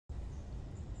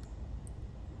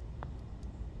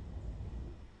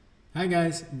Hi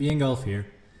guys, Golf here.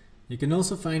 You can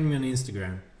also find me on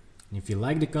Instagram. And if you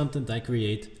like the content I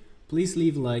create, please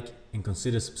leave a like and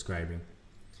consider subscribing.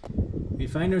 We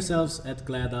find ourselves at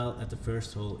Cleydael at the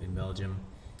first hole in Belgium.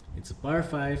 It's a par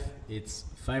 5, it's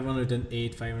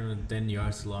 508, 510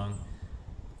 yards long.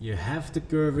 You have to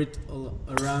curve it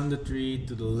around the tree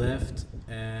to the left,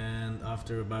 and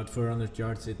after about 400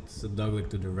 yards it's a dogleg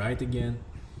to the right again.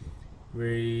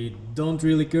 We don't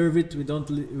really curve it, we don't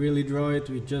really draw it,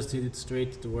 we just hit it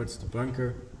straight towards the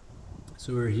bunker.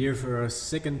 So we're here for our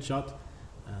second shot,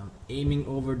 aiming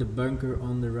over the bunker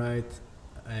on the right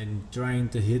and trying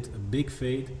to hit a big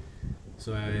fade.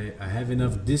 So I have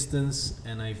enough distance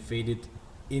and I fade it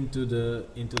into the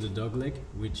dogleg,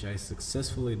 which I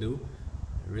successfully do.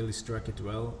 I really struck it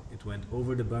well. It went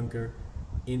over the bunker,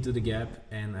 into the gap,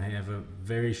 and I have a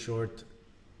very short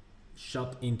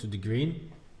shot into the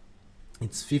green.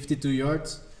 It's 52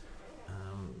 yards.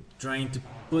 Trying to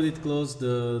put it close.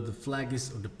 The flag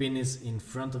is, or the pin is in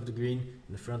front of the green,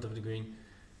 in the front of the green.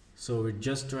 So we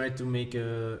just try to make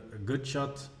a good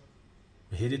shot,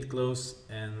 hit it close,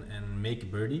 and make a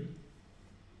birdie.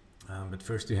 But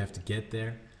first we have to get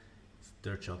there. It's the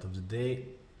third shot of the day.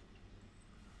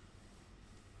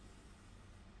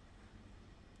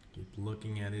 Keep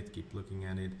looking at it,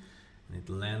 and it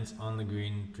lands on the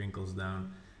green, trickles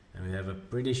down. And we have a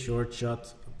pretty short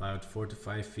shot, about 4 to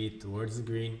 5 feet towards the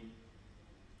green,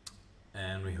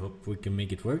 and we hope we can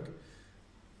make it work.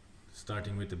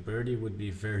 Starting with a birdie would be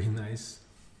very nice.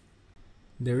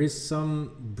 There is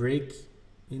some break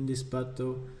in this putt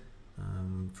though.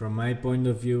 From my point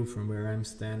of view, from where I'm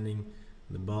standing,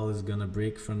 the ball is gonna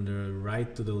break from the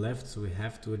right to the left, so we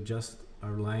have to adjust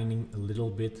our lining a little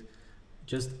bit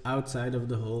just outside of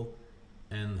the hole,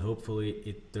 and hopefully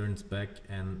it turns back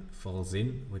and falls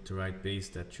in with the right pace.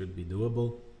 That should be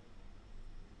doable.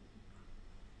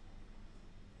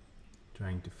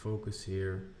 Trying to focus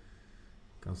here.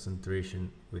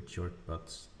 Concentration with short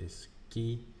putts is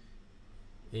key.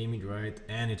 Aim it right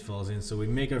and it falls in. So we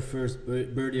make our first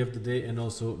birdie of the day and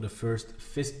also the first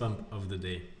fist bump of the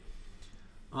day.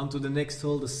 On to the next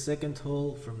hole, the second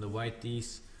hole from the white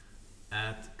tees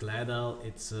at Cleydael.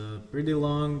 It's a pretty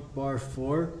long par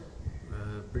 4.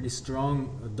 Pretty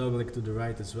strong dogleg to the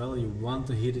right as well. You want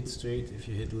to hit it straight. If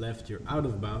you hit left, you're out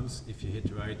of bounds. If you hit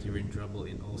right, you're in trouble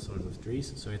in all sorts of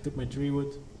trees. So I took my tree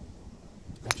wood,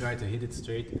 I tried to hit it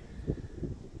straight.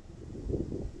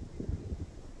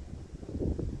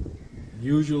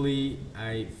 Usually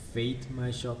I fade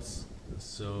my shots,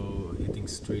 so hitting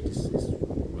straight is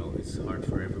well, it's hard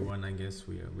for everyone, I guess.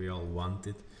 We all want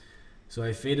it. So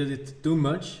I faded it too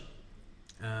much.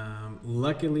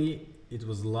 Luckily it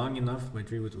was long enough, my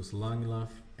tree wood was long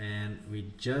enough, and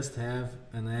we just have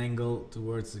an angle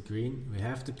towards the green. We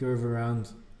have to curve around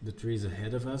the trees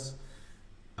ahead of us,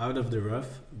 out of the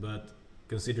rough, but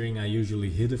considering I usually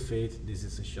hit a fade, this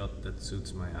is a shot that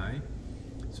suits my eye.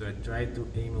 So I tried to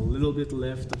aim a little bit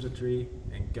left of the tree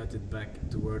and cut it back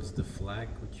towards the flag,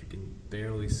 which you can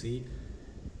barely see.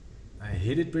 I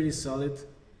hit it pretty solid,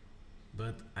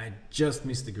 but I just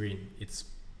missed the green. It's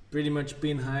pretty much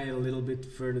pin high, a little bit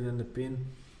further than the pin.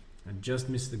 I just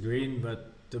missed the green,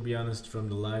 but to be honest, from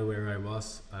the lie where I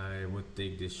was, I would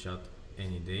take this shot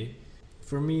any day.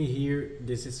 For me here,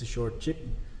 this is a short chip,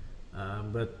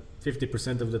 but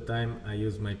 50% of the time I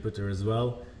use my putter as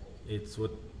well. It's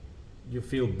what you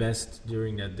feel best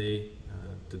during that day.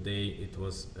 Today it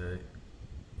was a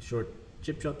short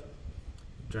chip shot.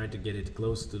 Try to get it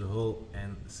close to the hole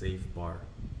and save par.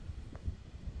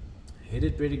 Hit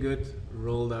it pretty good,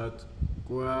 rolled out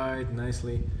quite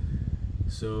nicely.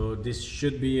 So this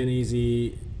should be an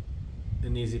easy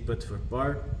putt for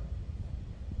par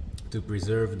to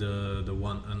preserve the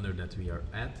 1 under that we are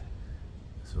at.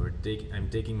 So I'm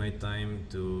taking my time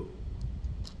to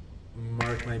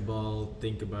mark my ball,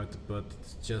 think about the putt.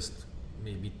 It's just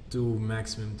maybe 2,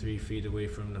 maximum 3 feet away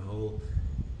from the hole.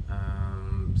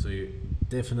 So you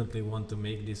definitely want to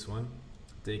make this one.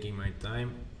 Taking my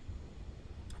time.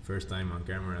 First time on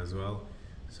camera as well,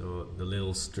 so the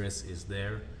little stress is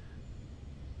there.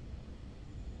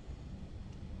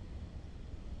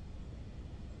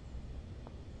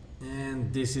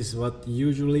 And this is what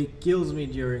usually kills me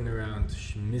during a round,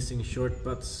 missing short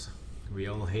putts. We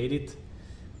all hate it,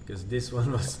 because this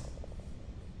one was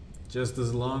just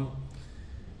as long.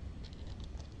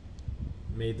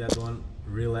 Made that one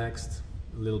relaxed,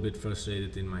 a little bit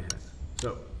frustrated in my head.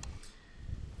 So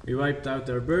we wiped out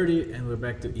our birdie and we're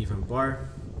back to even par.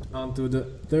 On to the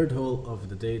third hole of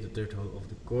the day, the third hole of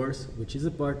the course, which is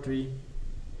a par 3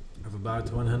 of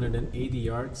about 180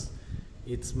 yards.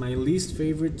 It's my least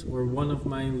favorite, or one of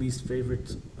my least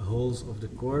favorite holes of the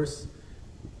course.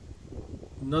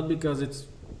 not because it's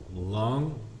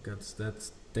long, because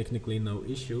that's technically no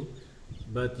issue,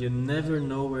 but you never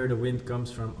know where the wind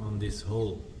comes from on this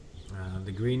hole.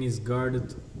 The green is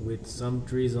guarded with some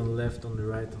trees on the left, on the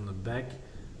right, on the back,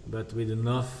 but with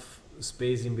enough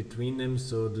space in between them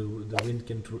so the wind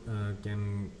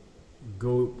can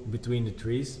go between the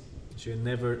trees, so you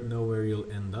never know where you'll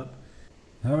end up.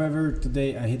 However,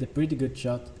 today I hit a pretty good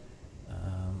shot.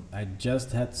 I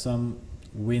just had some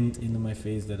wind into my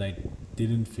face that I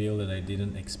didn't feel, that I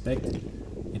didn't expect.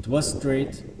 It was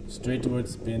straight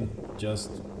towards the pin,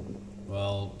 just,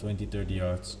 well, 20-30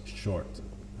 yards short.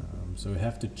 So we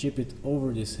have to chip it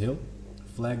over this hill.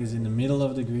 Flag is in the middle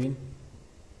of the green.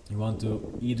 You want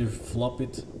to either flop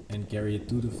it and carry it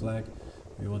to the flag,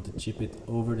 or you want to chip it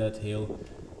over that hill,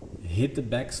 hit the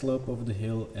back slope of the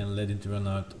hill and let it run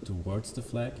out towards the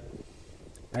flag.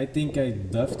 I think I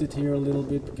duffed it here a little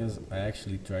bit because I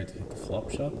actually tried to hit the flop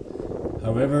shot.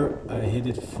 However, I hit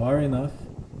it far enough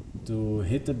to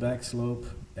hit the back slope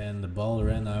and the ball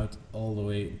ran out all the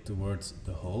way towards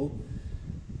the hole.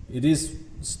 It is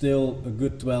still a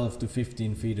good 12 to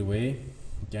 15 feet away.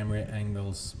 Camera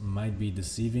angles might be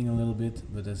deceiving a little bit,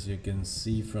 but as you can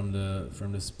see from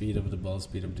the speed of the ball,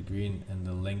 speed of the green and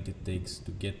the length it takes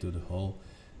to get to the hole,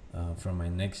 from my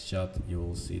next shot you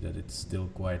will see that it's still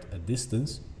quite a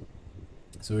distance.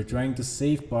 So we're trying to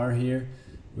save par here,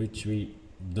 which we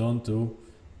don't do.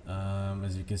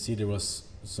 As you can see, there was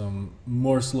some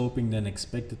more sloping than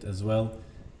expected as well.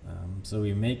 So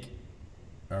we make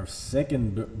our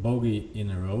second bogey in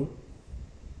a row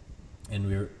and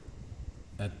we're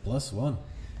at +1.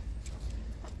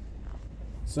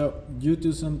 So due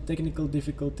to some technical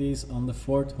difficulties on the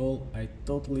fourth hole, I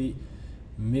totally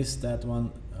missed that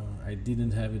one. I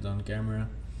didn't have it on camera.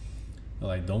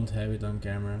 Well, I don't have it on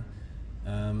camera.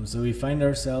 So we find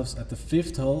ourselves at the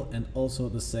fifth hole and also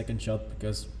the second shot,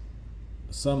 because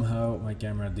somehow my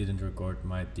camera didn't record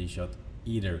my tee shot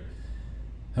either.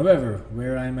 However,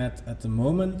 where I'm at the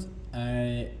moment,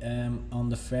 I am on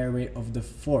the fairway of the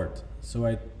fourth. So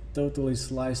I totally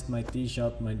sliced my tee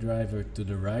shot, my driver to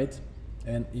the right.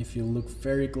 And if you look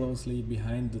very closely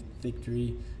behind the thick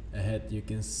tree ahead, you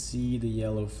can see the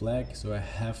yellow flag. So I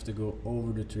have to go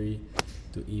over the tree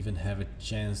to even have a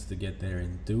chance to get there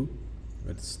in two.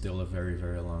 But it's still a very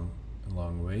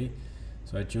long way.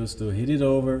 So I chose to hit it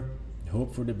over,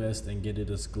 hope for the best and get it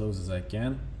as close as I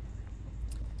can.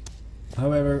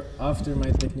 However, after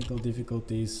my technical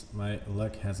difficulties, my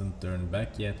luck hasn't turned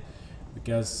back yet,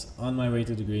 because on my way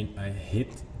to the green I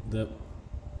hit the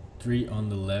tree on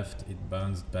the left, it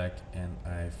bounced back and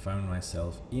I found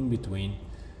myself in between.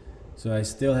 So I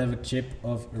still have a chip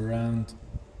of around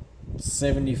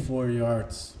 74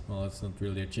 yards. Well, it's not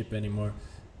really a chip anymore.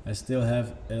 I still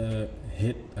have I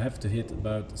have to hit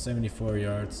about 74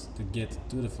 yards to get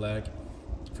to the flag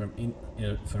from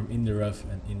in the rough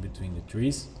and in between the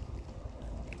trees.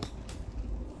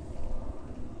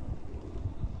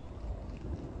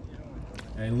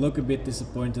 I look a bit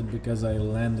disappointed because I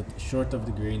landed short of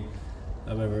the green.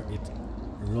 However, it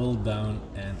rolled down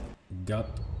and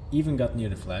got near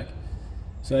the flag.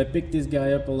 So I picked this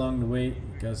guy up along the way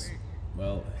because,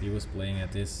 well, he was playing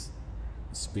at his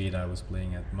speed, I was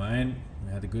playing at mine.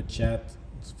 We had a good chat.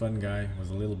 It's a fun guy,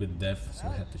 was a little bit deaf, so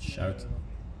I had to shout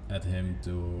at him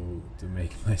to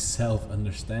make myself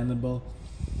understandable.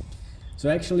 So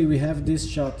actually we have this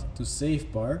shot to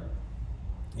save par.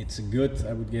 It's a good,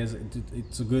 I would guess,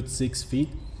 it's a good 6 feet.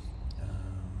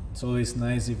 It's always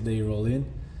nice if they roll in.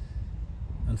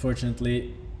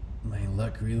 Unfortunately, my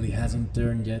luck really hasn't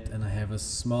turned yet and I have a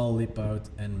small lip out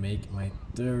and make my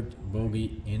third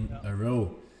bogey in a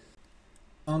row.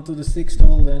 On to the sixth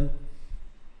hole then.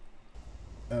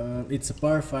 It's a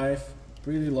par 5,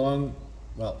 pretty long.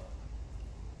 Well,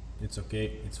 it's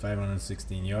okay, it's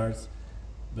 516 yards,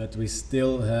 but we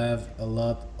still have a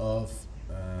lot of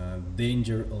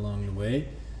danger along the way.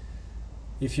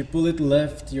 If you pull it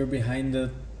left, you're behind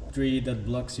the tree that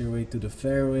blocks your way to the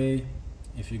fairway.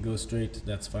 If you go straight,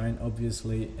 that's fine,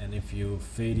 obviously, and if you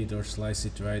fade it or slice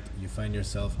it right, you find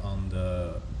yourself on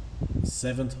the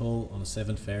seventh hole, on the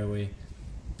seventh fairway,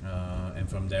 and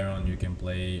from there on you can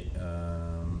play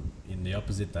in the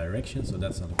opposite direction, so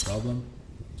that's not a problem.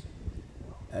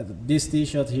 At this tee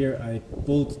shot here, I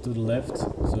pulled to the left,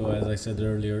 so as I said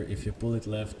earlier, if you pull it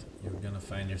left, you're gonna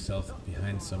find yourself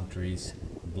behind some trees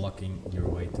blocking your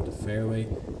way to the fairway,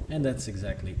 and that's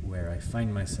exactly where I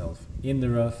find myself, in the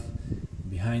rough,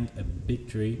 behind a big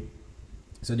tree.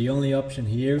 So the only option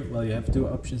here, well, you have two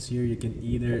options here. You can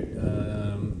either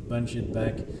punch it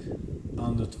back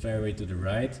on the fairway to the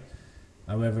right.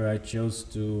 However, I chose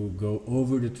to go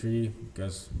over the tree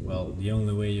because, well, the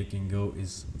only way you can go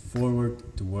is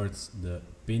forward towards the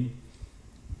pin.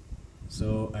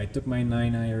 So I took my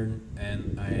 9-iron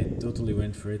and I totally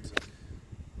went for it.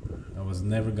 I was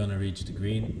never gonna reach the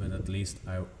green, but at least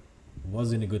I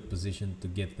was in a good position to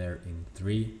get there in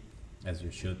 3, as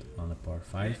you should on a par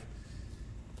 5.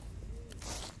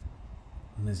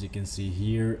 And as you can see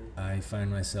here, I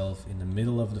find myself in the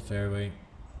middle of the fairway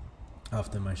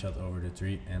after my shot over the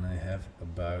tree, and I have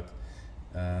about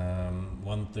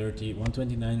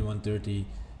 130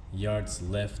 yards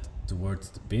left towards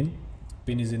the pin.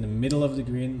 Pin is in the middle of the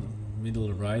green,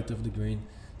 middle right of the green,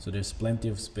 so there's plenty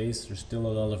of space. There's still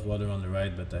a lot of water on the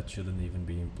right, but that shouldn't even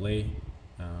be in play.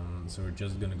 So we're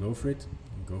just gonna go for it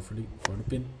and go for the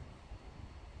pin.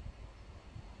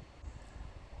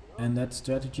 And that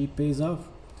strategy pays off.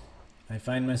 I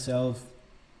find myself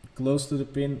close to the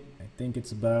pin. I think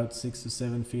it's about 6 to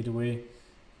 7 feet away.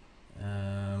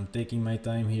 Taking my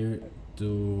time here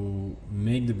to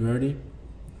make the birdie,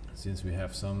 since we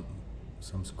have some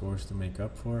scores to make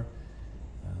up for.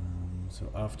 So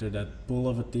after that pull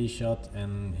of a tee shot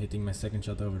and hitting my second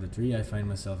shot over the tree, I find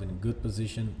myself in a good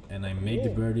position and I make the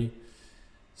birdie.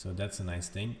 So that's a nice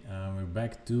thing. We're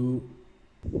back to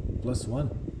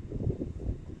 +1.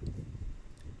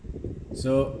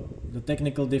 So the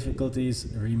technical difficulties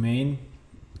remain.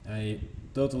 I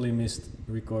totally missed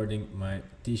recording my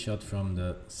tee shot from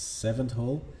the 7th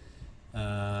hole.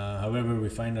 However, we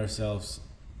find ourselves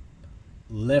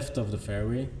left of the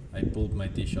fairway. I pulled my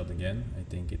tee shot again. I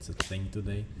think it's a thing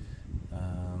today.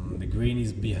 The green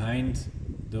is behind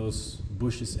those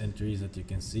bushes and trees that you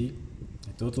can see.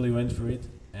 I totally went for it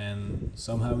and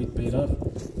somehow it paid off.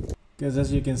 Because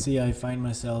as you can see, I find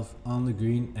myself on the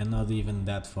green and not even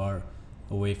that far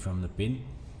away from the pin.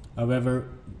 However,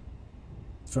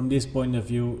 from this point of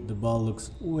view, the ball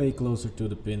looks way closer to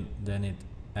the pin than it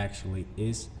actually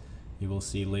is. You will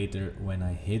see later when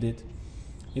I hit it.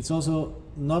 It's also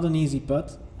not an easy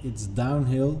putt. It's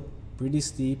downhill, pretty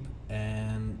steep,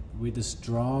 and with a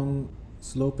strong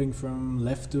sloping from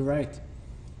left to right.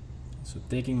 So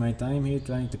taking my time here,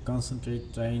 trying to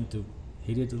concentrate, trying to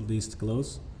hit it at least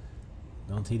close.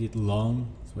 Don't hit it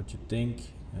long, that's what you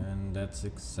think, and that's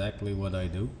exactly what I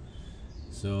do.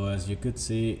 So as you could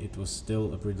see, it was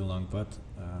still a pretty long putt,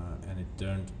 and it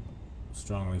turned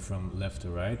strongly from left to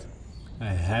right.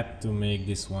 I had to make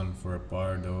this one for a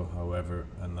par though. However,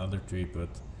 another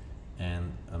 3-putt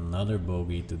and another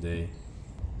bogey today.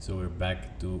 So we're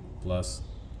back to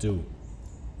 +2.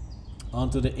 On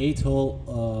to the 8th hole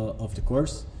of the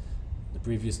course, the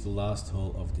previous to last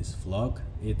hole of this vlog.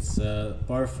 It's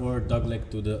par 4 dogleg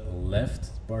to the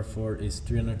left. Par 4 is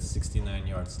 369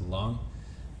 yards long.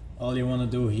 All you want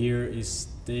to do here is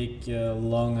take a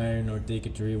long iron or take a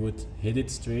 3-wood, hit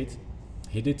it straight,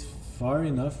 hit it far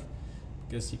enough,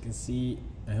 because you can see,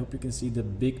 I hope you can see the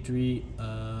big tree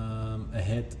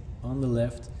ahead on the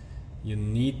left. You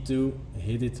need to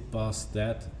hit it past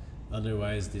that,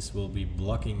 otherwise this will be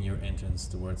blocking your entrance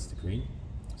towards the green.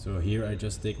 So here I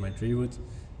just take my 3-wood,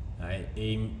 I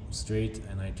aim straight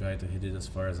and I try to hit it as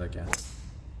far as I can.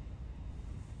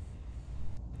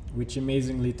 Which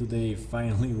amazingly today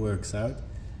finally works out.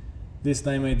 This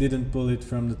time I didn't pull it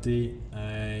from the tee.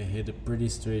 I hit a pretty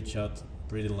straight shot,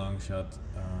 pretty long shot.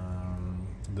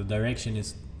 The direction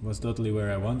was totally where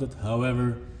I wanted.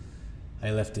 However,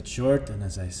 I left it short, and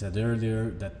as I said earlier,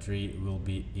 that tree will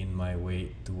be in my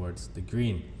way towards the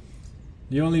green.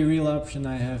 The only real option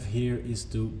I have here is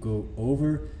to go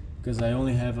over, because I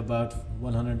only have about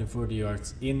 140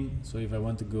 yards in. So if I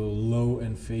want to go low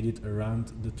and fade it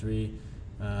around the tree,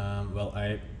 well,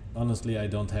 honestly I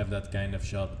don't have that kind of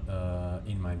shot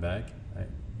in my bag. I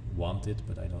want it,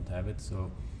 but I don't have it,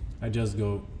 so I just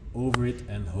go over it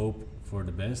and hope for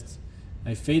the best.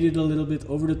 I faded a little bit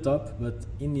over the top, but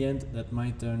in the end that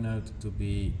might turn out to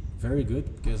be very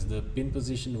good, because the pin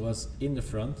position was in the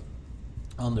front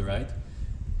on the right,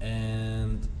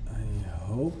 and I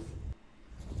hope,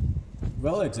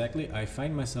 well, exactly, I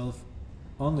find myself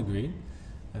on the green.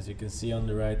 As you can see on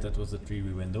the right, that was the tree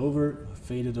we went over,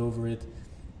 faded over it,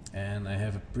 and I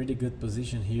have a pretty good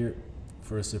position here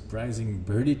for a surprising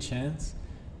birdie chance.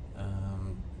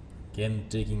 Again,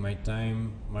 taking my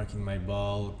time, marking my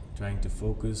ball, trying to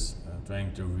focus,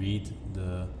 trying to read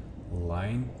the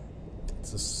line.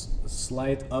 It's a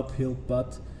slight uphill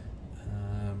putt,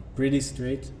 pretty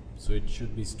straight, so it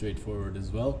should be straightforward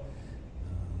as well.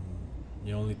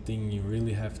 The only thing you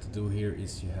really have to do here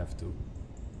is you have to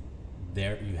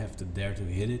dare to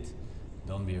hit it.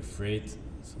 Don't be afraid.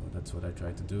 So that's what I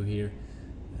try to do here.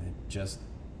 It just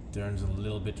turns a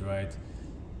little bit right.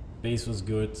 Pace was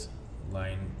good.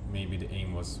 line, maybe the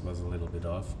aim was a little bit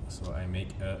off, so I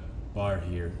make a par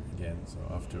here again. So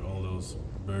after all those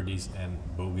birdies and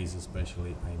bogeys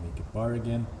especially, I make a par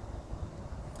again.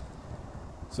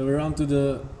 So we're on to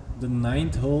the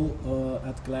ninth hole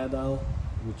at Cleydael,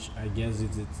 which I guess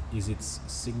is its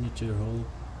signature hole,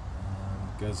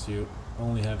 because you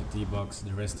only have a tee box,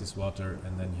 the rest is water,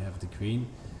 and then you have the green.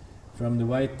 From the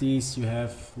white tees you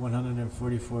have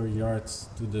 144 yards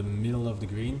to the middle of the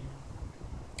green,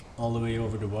 all the way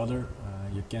over the water.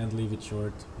 You can't leave it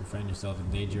short, you find yourself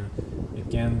in danger. You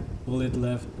can't pull it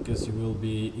left because you will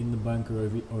be in the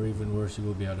bunker, or even worse, you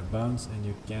will be out of bounds, and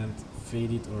you can't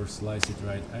fade it or slice it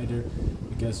right either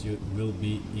because you will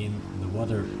be in the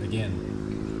water again.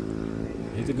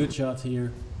 Hit a good shot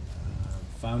here,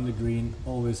 found the green,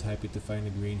 always happy to find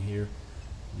the green here.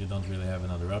 You don't really have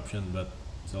another option, but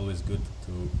it's always good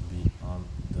to be on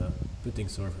the putting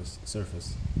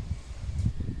surface.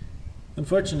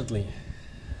 Unfortunately,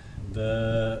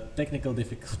 the technical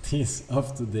difficulties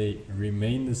of today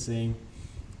remain the same,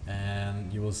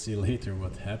 and you will see later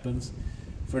what happens.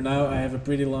 For now I have a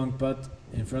pretty long putt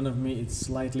in front of me. It's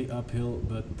slightly uphill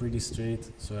but pretty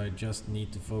straight, so I just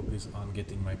need to focus on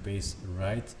getting my pace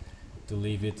right to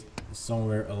leave it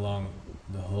somewhere along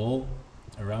the hole,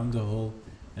 around the hole.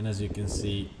 And as you can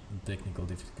see, the technical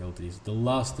difficulties, the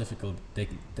last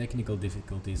technical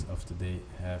difficulties of today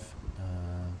have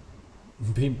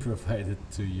been provided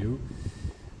to you.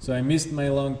 So I missed my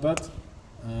long putt.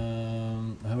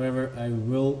 However, I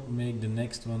will make the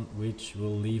next one, which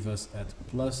will leave us at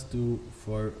 +2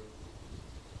 for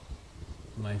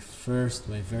my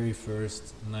very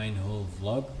first 9-hole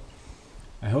vlog.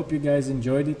 I hope you guys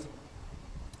enjoyed it,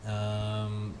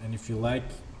 and if you like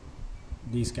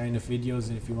these kind of videos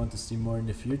and if you want to see more in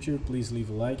the future, please leave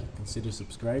a like, consider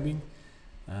subscribing.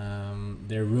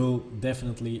 There will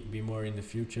definitely be more in the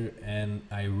future, and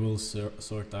I will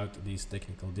sort out these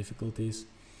technical difficulties.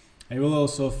 I will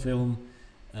also film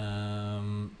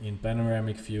in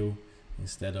panoramic view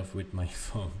instead of with my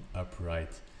phone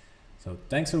upright. So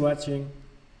thanks for watching.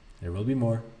 There will be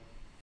more.